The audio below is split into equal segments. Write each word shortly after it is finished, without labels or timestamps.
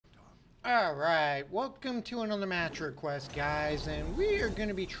Alright, welcome to another match request, guys, and we are going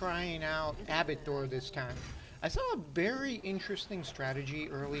to be trying out Abathor this time. I saw a very interesting strategy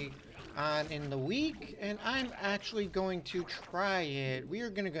early on in the week, and I'm actually going to try it. We are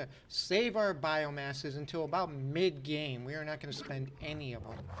going to save our biomasses until about mid-game. We are not going to spend any of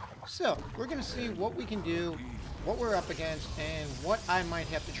them. So, we're going to see what we can do, what we're up against, and what I might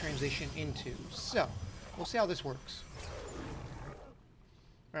have to transition into. So, we'll see how this works.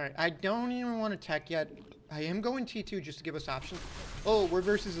 Alright, I don't even want to tech yet. I am going T2 just to give us options. Oh, we're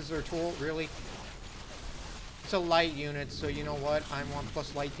versus a Zertul, really? It's a light unit, so you know what? I want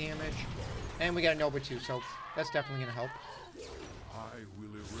plus light damage. And we got a Nova too, so that's definitely going to help. I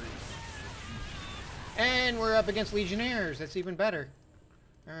will erase. And we're up against Legionnaires. That's even better.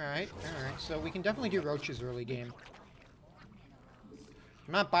 Alright, alright. So we can definitely do Roaches early game.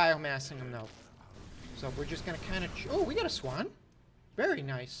 I'm not biomassing them, though. So we're just going to kind of... Oh, we got a Swan. Very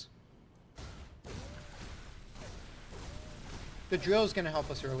nice. The drill's going to help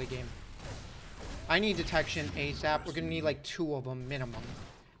us early game. I need detection ASAP. We're going to need like 2 of them minimum.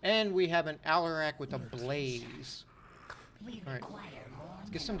 And we have an Alarak with a Blaze. Alright. Let's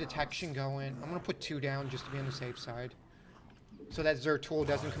get some detection going. I'm going to put 2 down just to be on the safe side. So that Zertul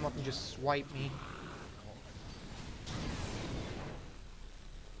doesn't come up and just swipe me.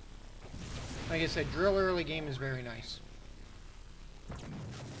 Like I said, drill early game is very nice.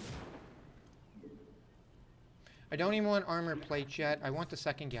 I don't even want armor plates yet. I want the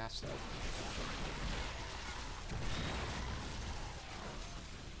second gas, though.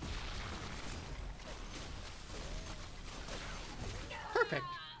 Perfect.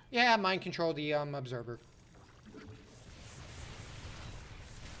 Yeah, mind control the observer.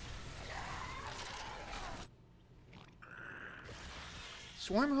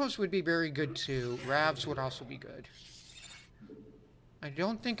 Swarm host would be very good too. Ravs would also be good. I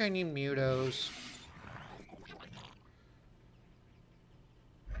don't think I need Mutos.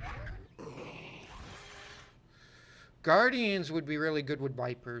 Guardians would be really good with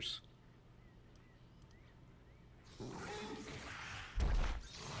Vipers.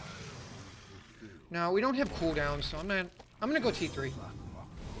 No, we don't have cooldowns, so I'm gonna go T3.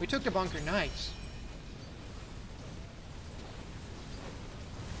 We took the bunker, nice.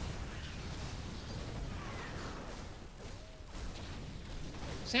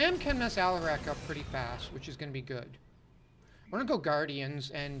 Sam can mess Alarak up pretty fast, which is gonna be good. I'm gonna go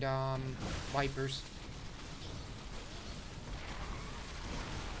Guardians and Vipers.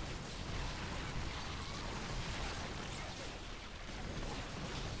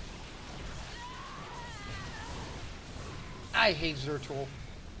 I hate Zertul.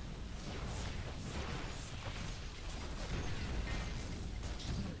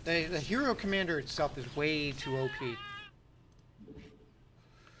 The hero commander itself is way too OP.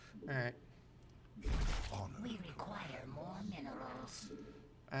 Alright. We require more minerals.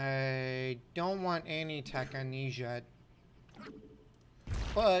 I don't want any tech on these yet.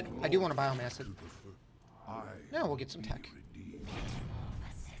 But I do want to biomass it. Now we'll get some tech.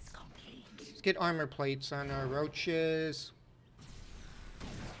 Let's get armor plates on our roaches.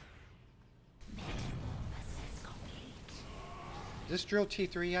 Is this drill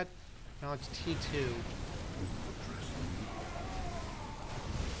T3 yet? No, it's T2.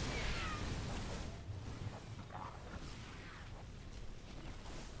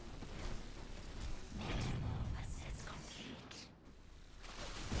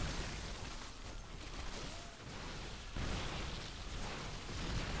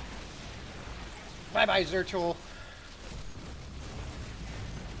 Bye-bye, Zertul.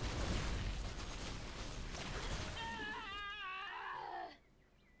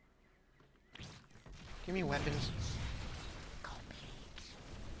 Give me weapons.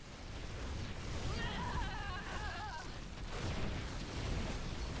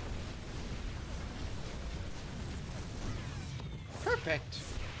 Perfect.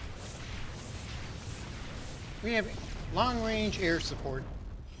 We have long-range air support.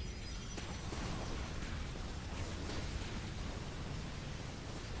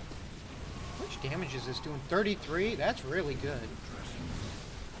 How much damage is this doing? 33? That's really good.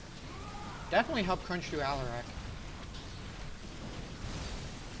 Definitely help crunch through Alarak.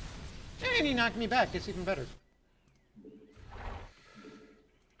 And he knocked me back. That's even better.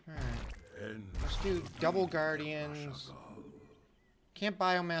 Alright. Let's do double Guardians. Can't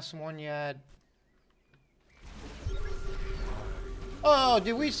biomass one yet. Oh,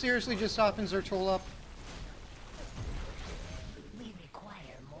 did we seriously just soften Zertul up? We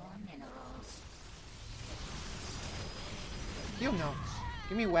require more minerals. Heal no.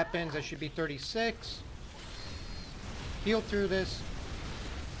 Give me weapons. That should be 36. Heal through this.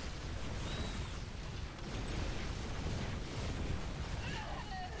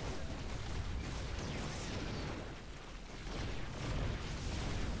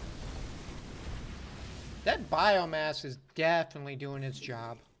 That biomass is definitely doing its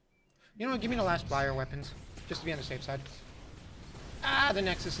job. You know what? Give me the last bio weapons. Just to be on the safe side. Ah, the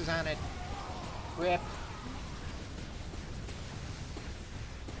Nexus is on it. Rip.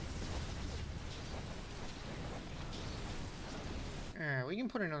 Alright, we can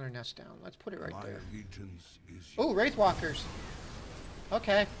put another nest down. Let's put it right there. Oh, Wraithwalkers.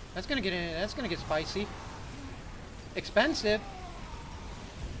 Okay, that's gonna get in. That's gonna get spicy. Expensive.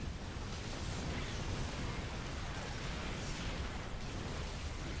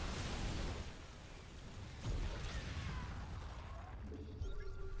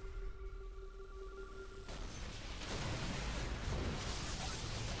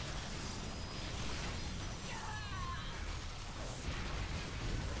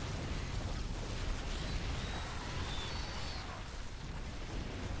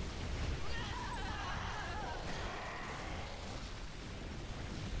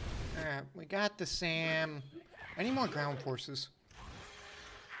 Alright, we got the Sam. I need more ground forces.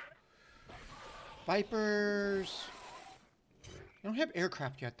 Vipers. I don't have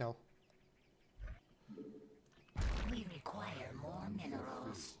aircraft yet, though. We require more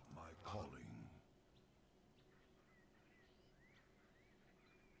minerals. My calling.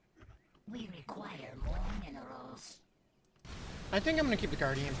 We require more minerals. I think I'm going to keep the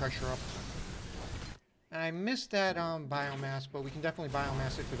Guardian pressure up. And I missed that biomass, but we can definitely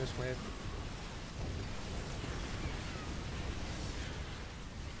biomass it for this wave.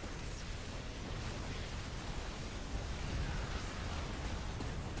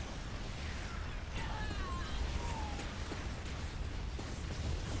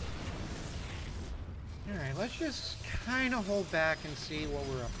 Alright, let's just kind of hold back and see what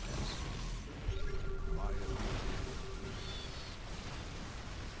we're up against.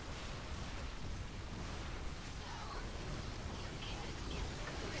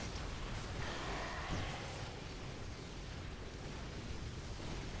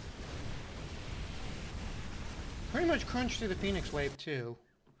 Pretty much crunch through the Phoenix wave too.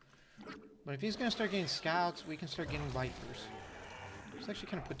 But if he's going to start getting scouts, we can start getting Vipers. Let's actually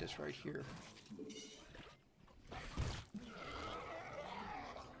kind of put this right here.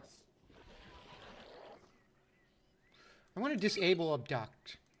 I want to disable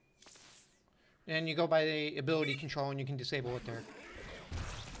Abduct. And you go by the ability control and you can disable it there.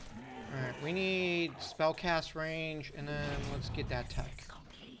 Alright, we need spellcast range and then let's get that tech.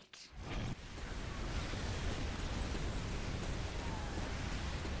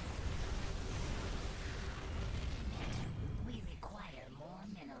 We require more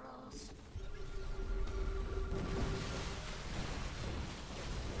minerals.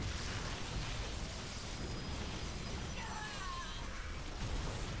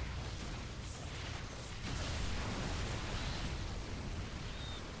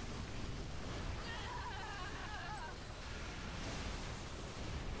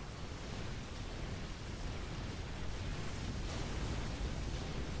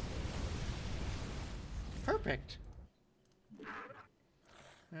 Perfect.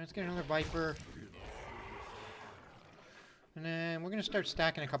 Let's get another Viper. And then we're going to start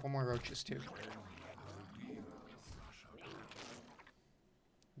stacking a couple more roaches too.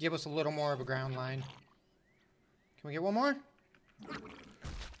 Give us a little more of a ground line. Can we get one more?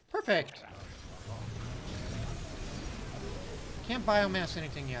 Perfect. Can't biomass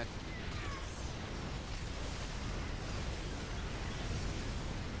anything yet.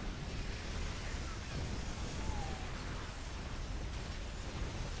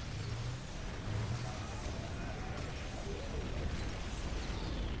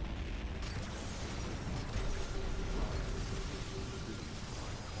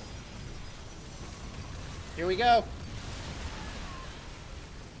 Here we go.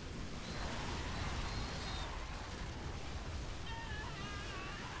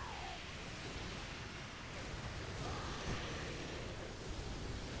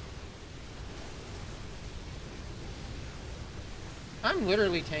 I'm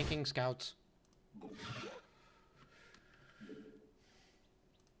literally tanking scouts.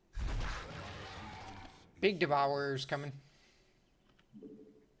 Big devourers coming.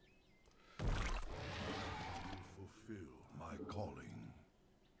 Fulfill my calling.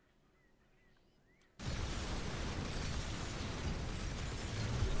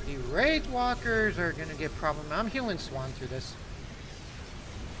 The Wraithwalkers are gonna get problem. I'm healing Swan through this.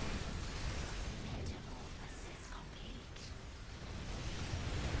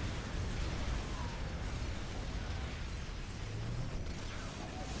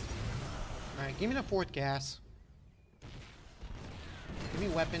 Alright, give me the fourth gas. Give me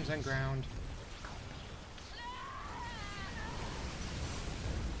weapons on ground.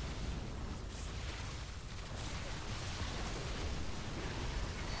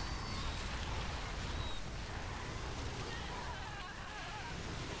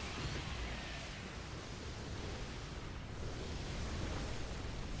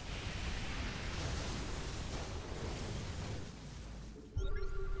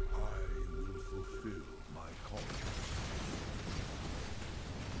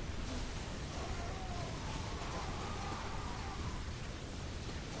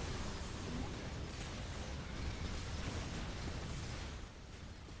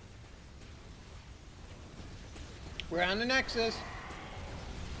 We're on the Nexus.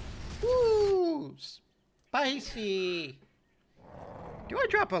 Woo! Spicy! Do I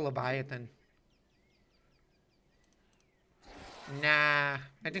drop a Leviathan? Nah.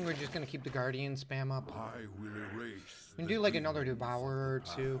 I think we're just gonna keep the Guardian spam up. I will erase. We can do like another Devourer or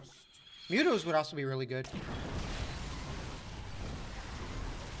two. Mutos would also be really good.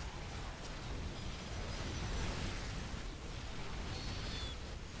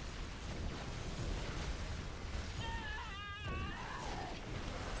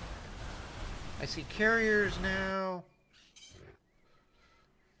 I see carriers now.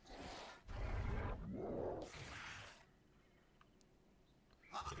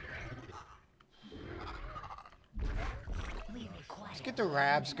 Let's get the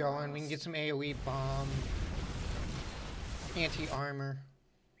Rabs going. We can get some AoE bomb. Anti-armor.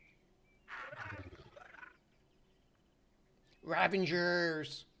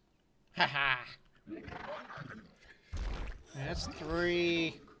 Ravengers. Haha. That's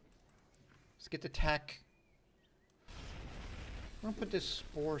 3. Let's get the tech. I'm gonna put this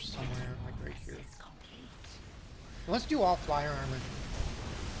spore somewhere, like right here. Let's do all flyer armor.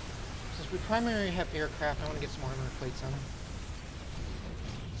 Since we primarily have aircraft, I want to get some armor plates on them.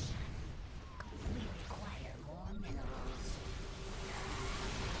 We require more minerals.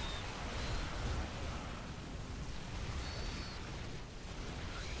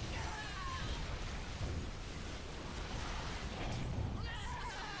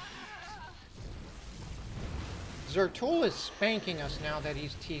 Zertul is spanking us now that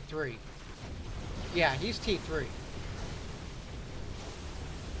he's T3. Yeah, he's T3.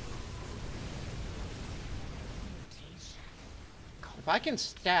 If I can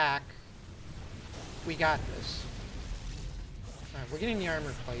stack, we got this. Alright, we're getting the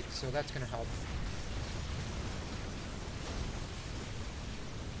armor plates, so that's going to help.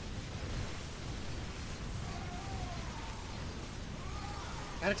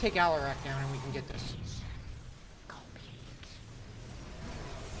 Gotta take Alarak down and we can get this.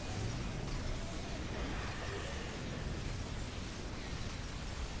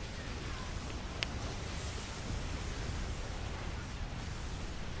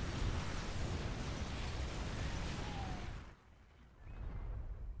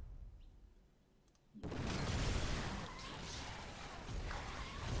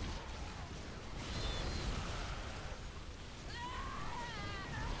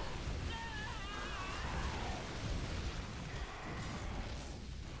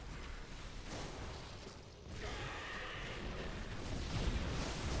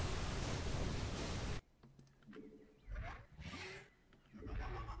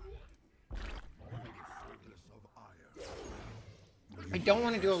 I don't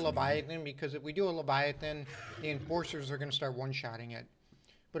want to do a Leviathan because if we do a Leviathan, the Enforcers are going to start one-shotting it.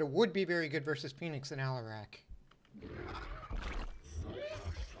 But it would be very good versus Phoenix and Alarak.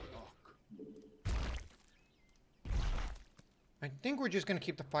 I think we're just going to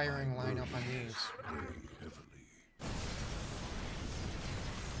keep the firing line up on these.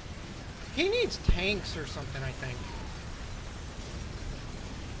 He needs tanks or something, I think.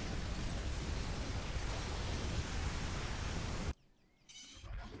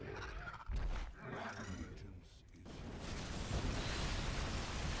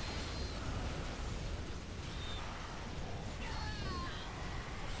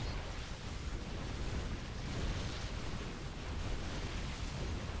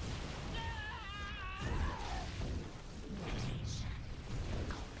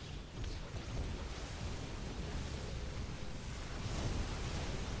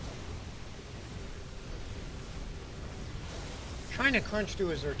 Trying to crunch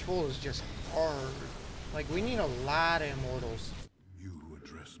through as their tool is just hard. Like, we need a lot of immortals. You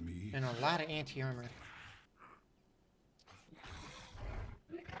address me. And a lot of anti-armor.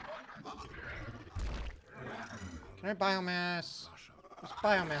 Can I biomass? Let's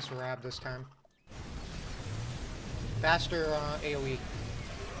biomass Rab this time. Faster AoE.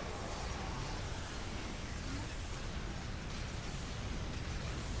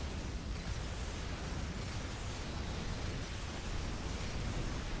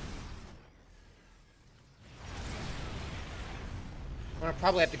 I'm gonna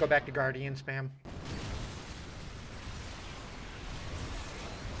probably have to go back to Guardian spam.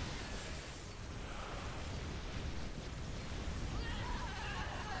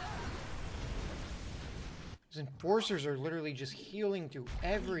 These Enforcers are literally just healing through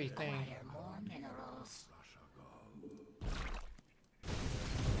everything. Require more minerals.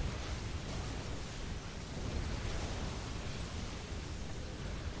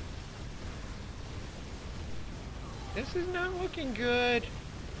 This is not looking good.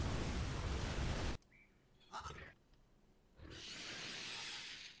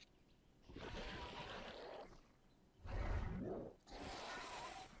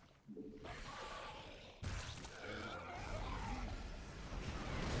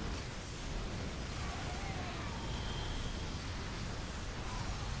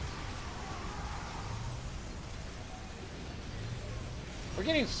 We're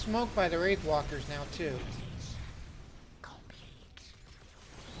getting smoked by the Wraith Walkers now, too. Complete.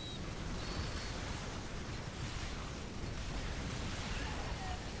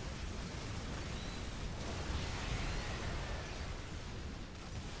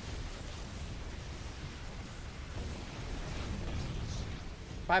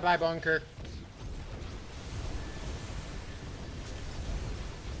 Bye-bye, bunker.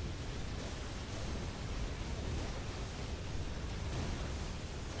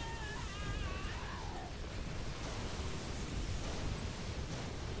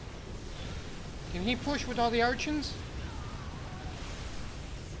 Can he push with all the Archons?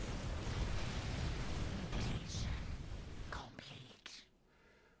 Complete.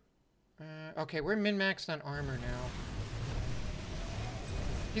 Okay, we're min-maxed on armor now.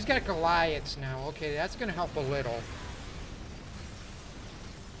 He's got Goliaths now. Okay, that's gonna help a little.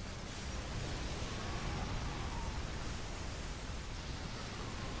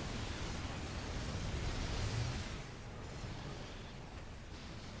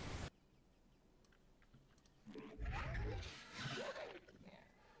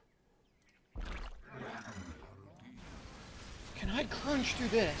 Can I crunch through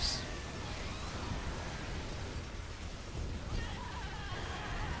this?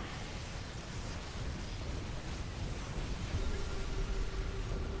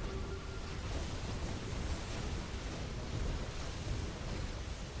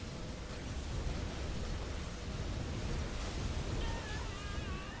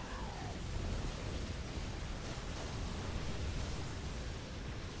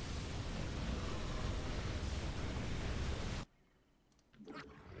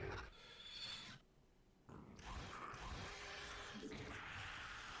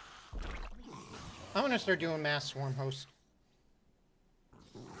 I'm gonna start doing mass swarm host.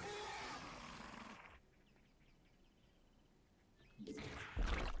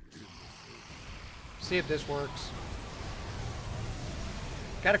 See if this works.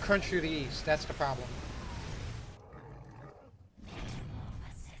 Gotta crunch through the east, that's the problem.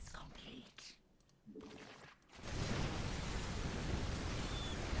 Metamorphosis complete.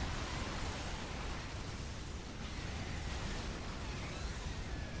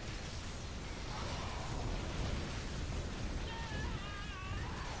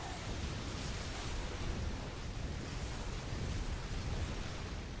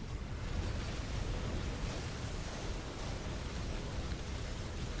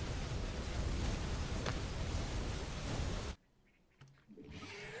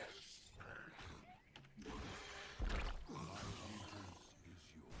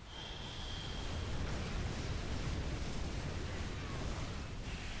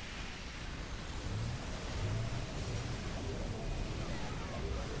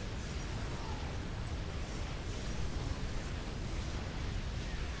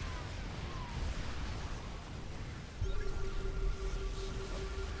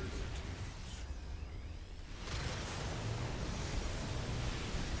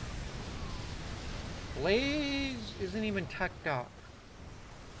 Blaze isn't even tucked up.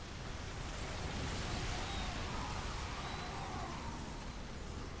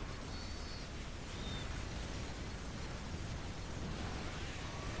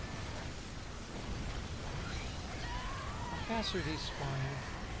 How fast are these spawning?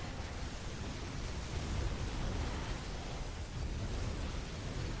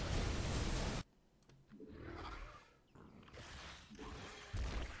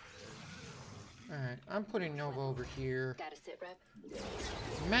 Alright, I'm putting Nova over here. Data sit rep.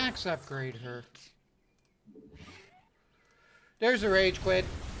 Max upgrade her. There's a rage quit.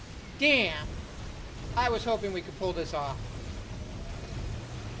 Damn! I was hoping we could pull this off.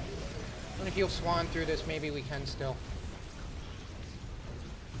 And if you'll swan through this, maybe we can still.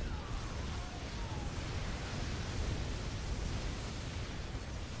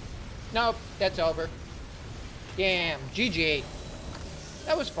 Nope, that's over. Damn, GG.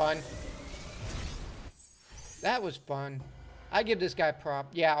 That was fun. That was fun. I give this guy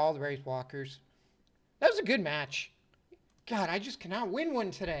prop. Yeah, all the Wraith Walkers. That was a good match. God, I just cannot win one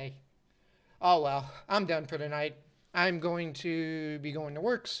today. Oh well, I'm done for the night. I'm going to be going to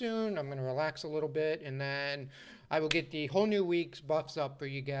work soon. I'm going to relax a little bit, and then I will get the whole new week's buffs up for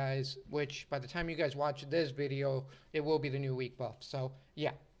you guys, which by the time you guys watch this video, it will be the new week buff. So,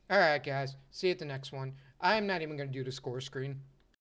 yeah. All right, guys. See you at the next one. I'm not even going to do the score screen.